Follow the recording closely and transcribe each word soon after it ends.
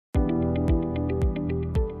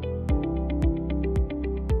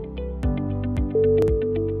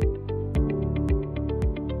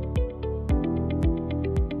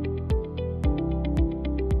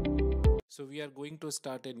are going to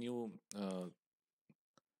start a new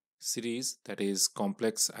series that is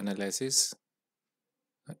complex analysis.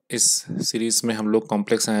 इस series में हम लोग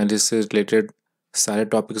कॉम्प्लेक्स एनालिसिस से रिलेटेड सारे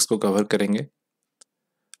टॉपिक्स को कवर करेंगे.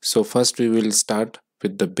 So first we will start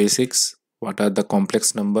with the basics. What are the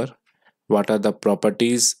complex number? What are the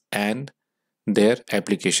properties and their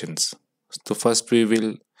applications? So first we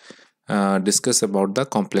will discuss about the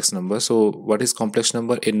complex number. So what is complex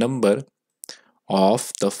number? A number of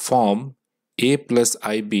the form a plus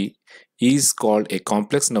ib is called a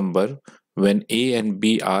complex number when a and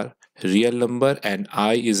b are real number and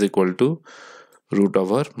I is equal to root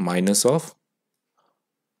over minus of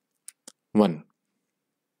 1,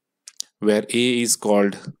 where a is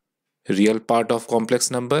called real part of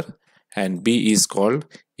complex number and b is called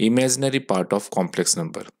imaginary part of complex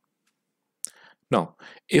number. Now,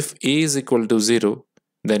 if a is equal to 0,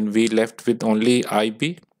 then we left with only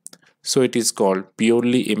ib, so it is called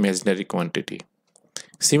purely imaginary quantity.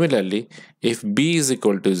 Similarly, if b is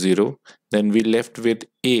equal to 0, then we left with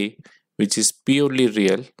a, which is purely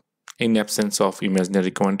real in absence of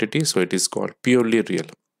imaginary quantity, so it is called purely real.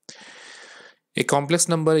 A complex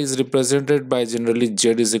number is represented by generally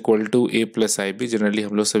z is equal to a plus ib. Generally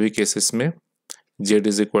हम लोग सभी cases में z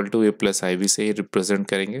is equal to a plus ib से ही represent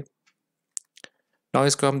करेंगे. Now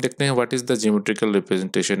इसको हम देखते हैं what is the geometrical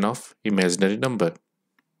representation of imaginary number.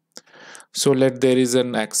 So let there is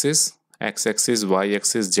an axis, x-axis,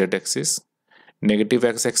 y-axis, z-axis, negative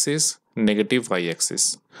x-axis, negative y-axis.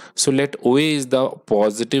 So let OA is the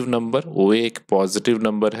positive number, OA एक positive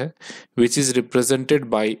number है, which is represented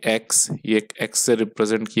by x, ये x से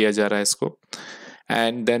represent किया जा रहा है इसको,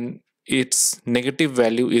 and then its negative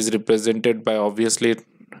value is represented by obviously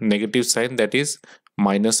negative sign, that is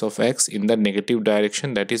minus of x in the negative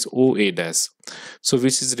direction, that is OA dash. So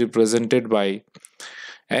which is represented by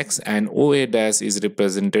x and OA dash is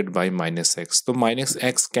represented by minus x. So minus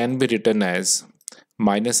x can be written as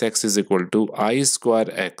minus x is equal to I square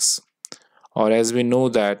x, or as we know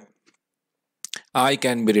that I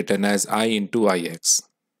can be written as I into ix.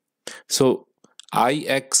 So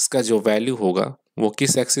ix का जो value होगा वो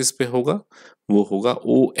किस axis पे होगा? वो होगा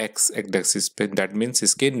ox axis पे, दैट मीन्स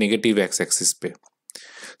इसके नेगेटिव x एक्सिस पे.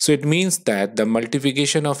 So it means that the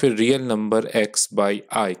multiplication of a real number x by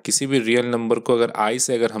I, किसी भी रियल नंबर को अगर I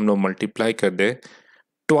से अगर हम लोग मल्टीप्लाई कर दे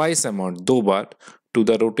twice amount, 2 bar, to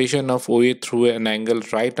the rotation of OA through an angle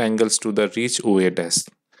right angles to the reach OA dash,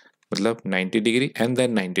 मतलब 90 degree and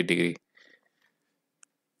then 90 degree.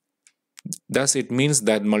 Thus it means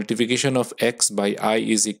that multiplication of x by I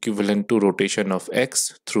is equivalent to rotation of x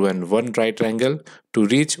through an one right angle to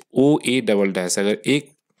reach OA double dash. अगर एक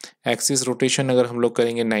axis rotation अगर हम लोग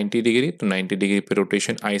करेंगे 90 degree, तो 90 degree पे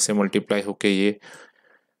rotation आई से multiply होके ये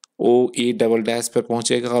ओ ए डबल डैश पे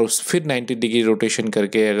पहुंचेगा, और फिर 90 डिग्री रोटेशन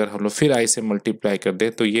करके अगर हम लोग फिर आई से मल्टीप्लाई कर दे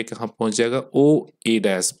तो ये कहाँ पहुंच जाएगा? ओ ए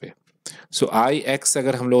डैश पे. सो आई एक्स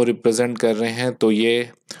अगर हम लोग रिप्रेजेंट कर रहे हैं तो ये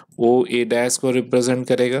ओ ए डैश को रिप्रेजेंट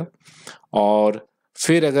करेगा, और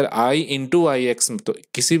फिर अगर आई इंटू आई एक्स, तो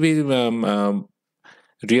किसी भी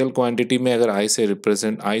रियल क्वांटिटी में अगर आई से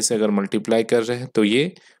रिप्रेजेंट, आई से अगर मल्टीप्लाई कर रहे हैं तो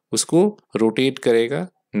ये उसको रोटेट करेगा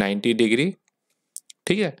 90 डिग्री.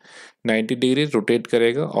 ठीक है, 90 डिग्री रोटेट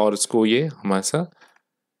करेगा और उसको ये हमारा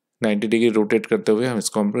 90 डिग्री रोटेट करते हुए हम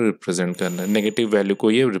इसको हम रिप्रेजेंट करना है, नेगेटिव वैल्यू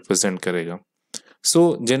को ये रिप्रेजेंट करेगा. So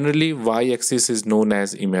generally Y axis is known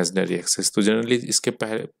as imaginary axis. तो जनरली इसके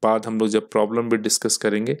बाद हम लोग जब प्रॉब्लम भी डिस्कस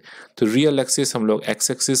करेंगे तो रियल एक्सिस हम लोग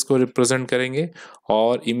एक्स एक्सिस को रिप्रेजेंट करेंगे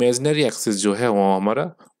और इमेजिनरी एक्सिस जो है वो हमारा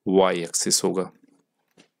वाई एक्सिस होगा.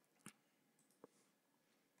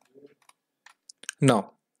 Now,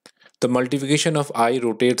 the multiplication of I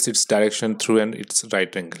rotates its direction through its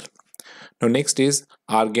right angle. Now next is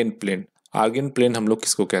Argand plane. Argand plane हम लोग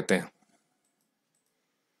किसको कहते हैं?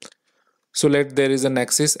 So let there is an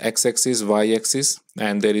axis, x axis, y axis,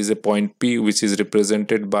 and there is a point P which is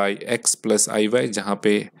represented by x plus iy, जहाँ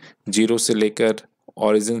पे 0 से लेकर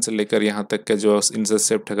origin से लेकर यहाँ तक का जो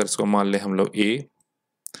इंटरसेप्ट, अगर इसको मान ले हम लोग a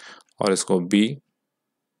और इसको b,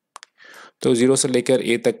 तो 0 से लेकर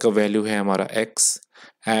a तक का वैल्यू है हमारा x,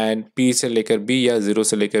 एंड p से लेकर b या 0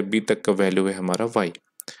 से लेकर b तक का वैल्यू है हमारा y,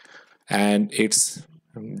 and it's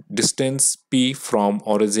distance p from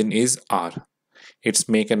origin is r. It's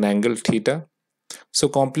make an angle theta. So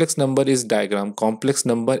complex number is diagram. Complex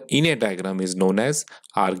number in a diagram is known as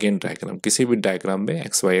Argand diagram. किसी भी diagram में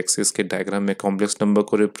x y axis के diagram में complex number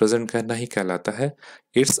को represent करना ही कहलाता है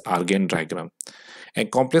it's Argand diagram. A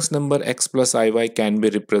complex number x plus iy can be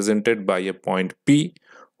represented by a point P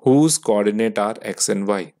whose coordinate are x and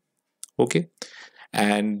y. Okay,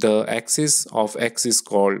 and the axis of x is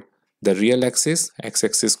called the real axis, x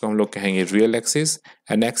axis को हम लोग कहेंगे real axis,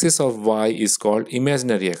 and axis of Y is called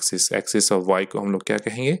imaginary axis. Axis of Y को हम लोग क्या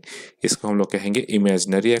कहेंगे, इसको हम लोग कहेंगे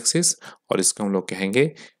इमेजिनरी एक्सिस, और इसको हम लोग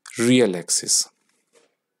कहेंगे real axis.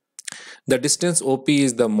 The distance OP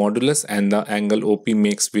is the modulus and the angle OP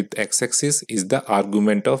makes with x-axis is the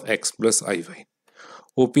argument of x plus iy.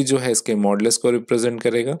 OP जो है इसके मॉडुलस को रिप्रेजेंट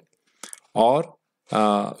करेगा, और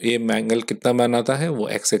ये एंगल कितना बनाता है, वो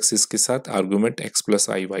x एक्सिस के साथ आर्गुमेंट x प्लस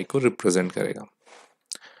आई वाई को रिप्रेजेंट करेगा।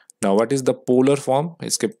 Now what is the polar form,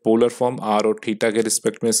 इसके पोलर फॉर्म r और थीटा के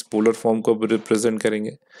रिस्पेक्ट में इस पोलर फॉर्म को रिप्रेजेंट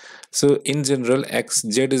करेंगे। सो in general x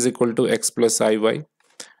z is equal to x plus I Y,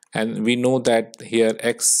 and we know that here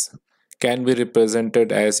x can be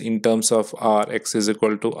represented as in terms of r, x is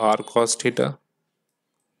equal to r cos theta,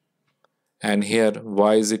 and here y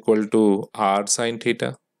is equal to r sin theta.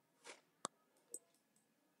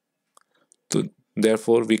 So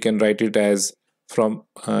therefore we can write it as from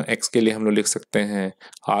x के लिए हम लोग लिख सकते हैं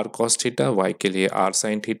r cos theta, y के लिए r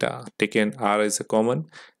sin theta, taken r is a common,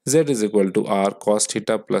 z is equal to r cos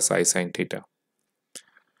theta plus I sin theta.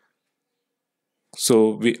 So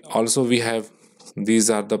we have, these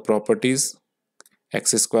are the properties,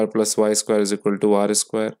 x square plus y square is equal to r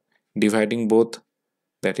square, dividing both,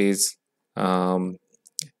 that is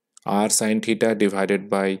r sin theta divided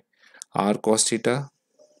by r cos theta,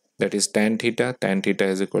 that is tan theta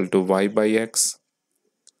is equal to y by x,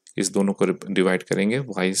 इस दोनों को divide करेंगे,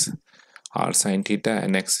 y is r sin theta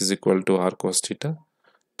and x is equal to r cos theta,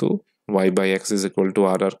 तो y by x is equal to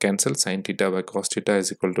r cancel, sin theta by cos theta is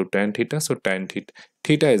equal to tan theta, so tan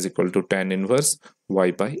theta is equal to tan inverse y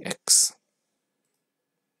by x.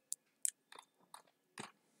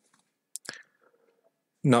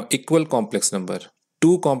 Now equal complex number,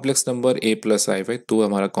 to complex number a plus I Y, तो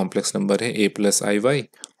हमारा complex number है a plus I Y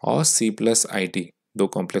और c plus I D, दो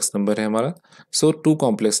complex number है हमारा। सो to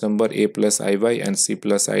complex number a plus I Y and c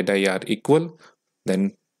plus I D R equal,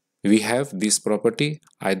 then we have this property,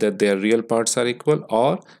 either their real parts are equal or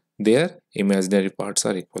their imaginary parts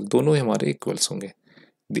are equal, दोनों ही हमारे equals होंगे।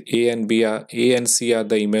 The a and c are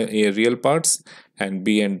the real parts and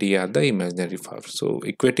b and d are the imaginary parts. So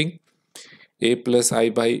equating a plus I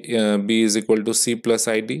by b is equal to c plus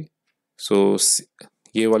i d. So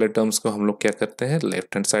ये वाले terms को हम लोग क्या करते हैं,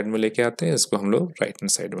 left hand side में लेके आते हैं, इसको हम लोग राइट हैंड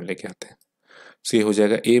साइड में लेके आते हैं। सो ये हो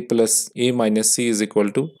जाएगा a plus a minus C is equal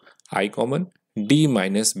to i common d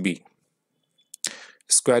minus b,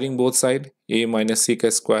 squaring both side, a minus c का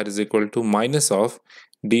square is equal to minus of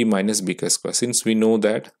d minus b का square, since we know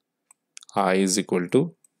that I is equal to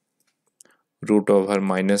root over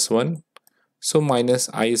minus 1, so minus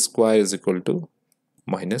I square is equal to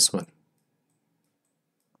minus 1.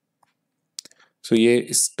 so ये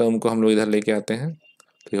इस term को हम लोग इधर लेके आते हैं,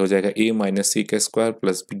 तो ये हो जाएगा a माइनस सी का square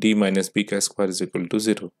plus d minus b का square is equal to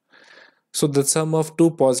 0. So the sum of two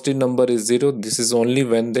positive number is 0. This is only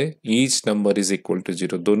when the each number is equal to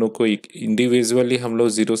 0. दोनों को individually हम लोग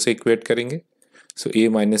 0 से equate करेंगे. So a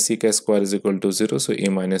minus c का square is equal to 0. So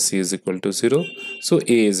a minus c is equal to 0. So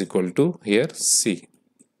a is equal to here c.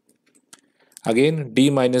 Again d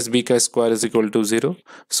minus b का square is equal to 0.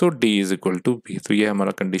 So d is equal to b. तो ये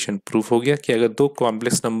हमारा condition proof हो गया कि अगर दो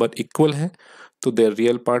complex number equal हैं तो their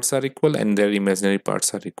real parts are equal and their imaginary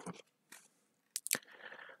parts are equal.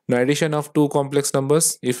 Now addition of two complex numbers,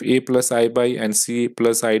 if a plus I by and c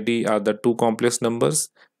plus id are the two complex numbers,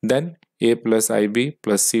 then a plus ib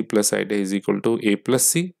plus c plus id is equal to a plus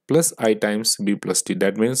c plus I times b plus d.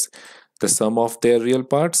 That means the sum of their real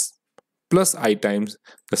parts plus I times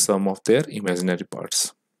the sum of their imaginary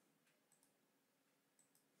parts.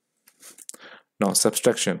 Now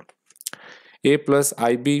subtraction, a plus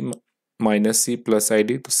ib minus c plus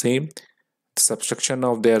id, the same subtraction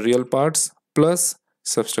of their real parts plus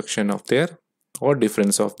subtraction of their or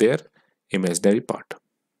difference of their imaginary part.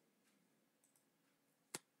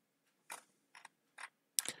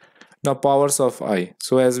 Now powers of I.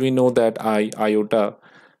 So as we know that iota,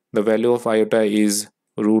 the value of iota is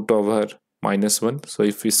root over minus 1. So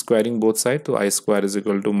if we squaring both sides, तो I square is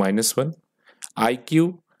equal to minus 1.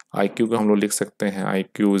 IQ को हम लोग लिख सकते हैं,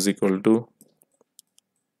 IQ is equal to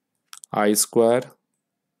I square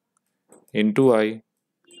into I,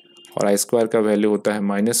 और आई square का value होता है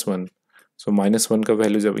माइनस 1. सो माइनस 1 का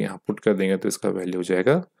वैल्यू जब यहाँ पुट कर देंगे तो इसका वैल्यू हो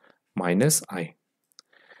जाएगा minus I.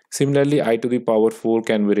 Similarly I to the power 4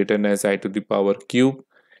 can be written as I to the power cube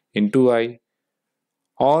into आई,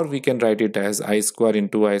 और we can write it as I square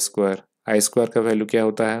into I square. I square का value क्या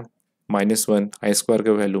होता है minus 1, आई square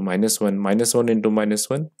का value minus 1, minus 1 into minus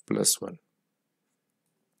 1 plus 1.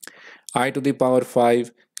 I to the power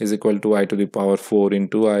 5 is equal to I to the power 4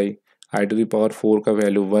 into I. I to the power 4 का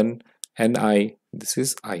value 1 and I, this is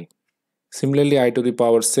I. Similarly, I to the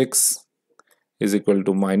power 6 is equal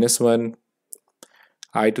to -1.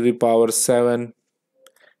 I to the power 7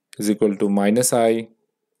 is equal to -I,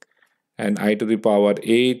 and I to the power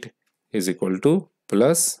 8 is equal to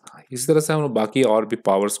plus. इस तरह से हम लोग बाकी और भी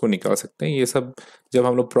powers को निकाल सकते हैं। ये सब जब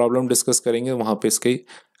हम लोग प्रॉब्लम डिस्कस करेंगे वहाँ पे इसकी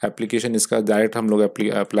एप्लीकेशन, इसका डायरेक्ट हम लोग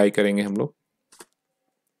अप्लाई करेंगे हम लोग।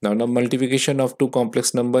 Now multiplication of two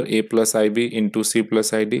complex number a plus ib into c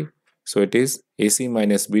plus id. So it is ac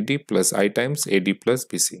minus bd plus I times ad plus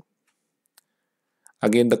bc.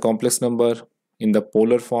 Again the complex number in the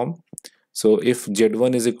polar form. So if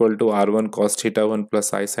z1 is equal to r1 cos theta 1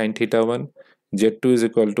 plus I sin theta 1, z2 is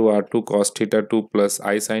equal to r2 cos theta 2 plus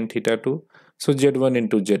I sin theta 2. So z1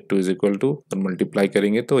 into z2 is equal to, multiply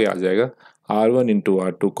करेंगे तो ये आ जाएगा r1 into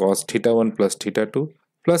r2 cos theta 1 plus theta 2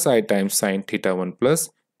 plus I times sin theta 1 plus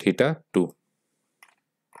theta 2.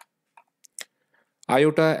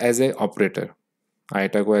 Iota as a operator.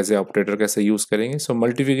 Iota को as a operator कैसे use करेंगे? So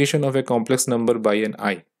multiplication of a complex number by an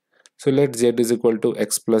I. So let z is equal to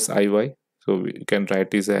x plus iy. So we can write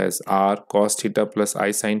this as r cos theta plus I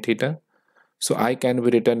sin theta. So I can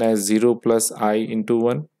be written as 0 plus I into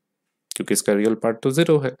 1 क्योंकि इसका real part तो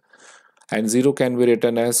 0 है, and 0 can be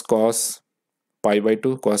written as cos pi by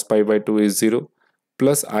 2. Cos pi by 2 is 0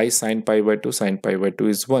 plus I sin pi by 2. Sin pi by 2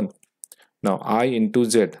 is 1. Now I into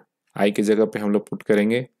z, I की जगह पे हम लोग put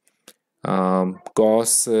करेंगे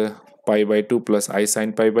cos pi by 2 plus I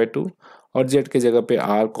sin pi by 2 और z के जगह पे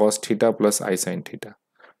r cos theta plus I sin theta.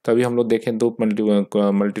 तो अभी हम लोग देखें तो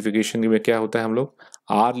मल्टीप्लिकेशन में क्या होता है, हम लोग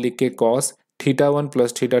r लिख के cos थीटा 1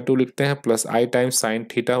 प्लस थीटा 2 लिखते हैं plus I times sine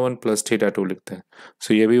theta 1 plus theta 2 लिखते हैं।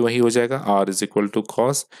 सो ये भी वही हो जाएगा, r is equal to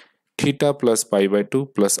cos theta plus pi by 2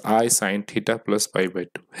 plus I sine theta plus pi by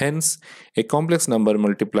 2। Hence a complex number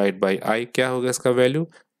multiplied by I क्या होगा, इसका value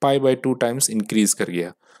pi by 2 times increase कर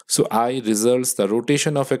गया। So I results the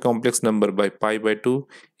rotation of a complex number by pi by 2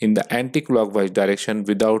 in the anti-clockwise direction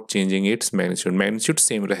without changing its magnitude. Magnitude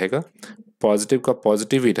same रहेगा, positive का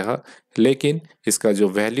positive ही रहा, लेकिन इसका जो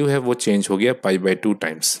वैल्यू है वो चेंज हो गया pi by 2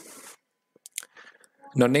 times.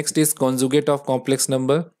 Now next is conjugate of complex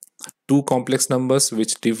number. Two complex numbers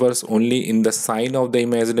which differs only in the sign of the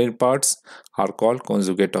imaginary parts are called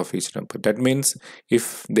conjugate of each number. That means if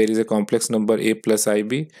there is a complex number a plus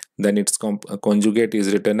ib, then its conjugate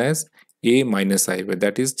is written as a minus ib.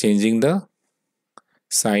 That is changing the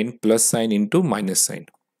sign, plus sign into minus sign.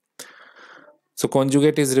 So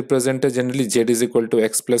conjugate is represented generally z is equal to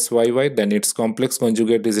x plus yy. Then its complex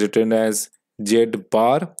conjugate is written as z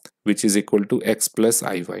bar, which is equal to x plus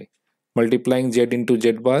iy. Multiplying z into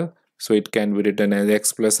z bar, so it can be written as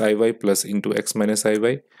x plus iy plus into x minus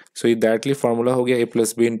iy. So ये directly formula हो गया a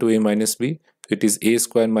plus b into a minus b. It is a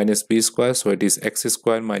square minus b square, so it is x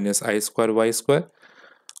square minus I square y square.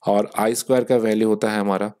 और I square का value होता है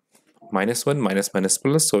हमारा -1 minus minus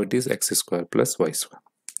plus, so it is x square plus y square.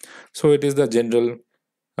 So it is the general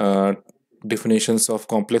definitions of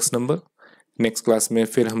complex number. Next class में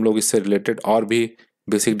फिर हम लोग इससे रिलेटेड और भी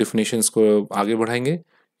बेसिक डिफिनेशंस को आगे बढ़ाएंगे।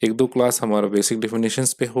 एक दो क्लास हमारा बेसिक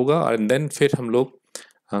डिफिनेशंस पे होगा और देन फिर हम लोग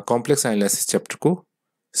कॉम्प्लेक्स एनालिसिस चैप्टर को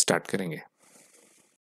स्टार्ट करेंगे।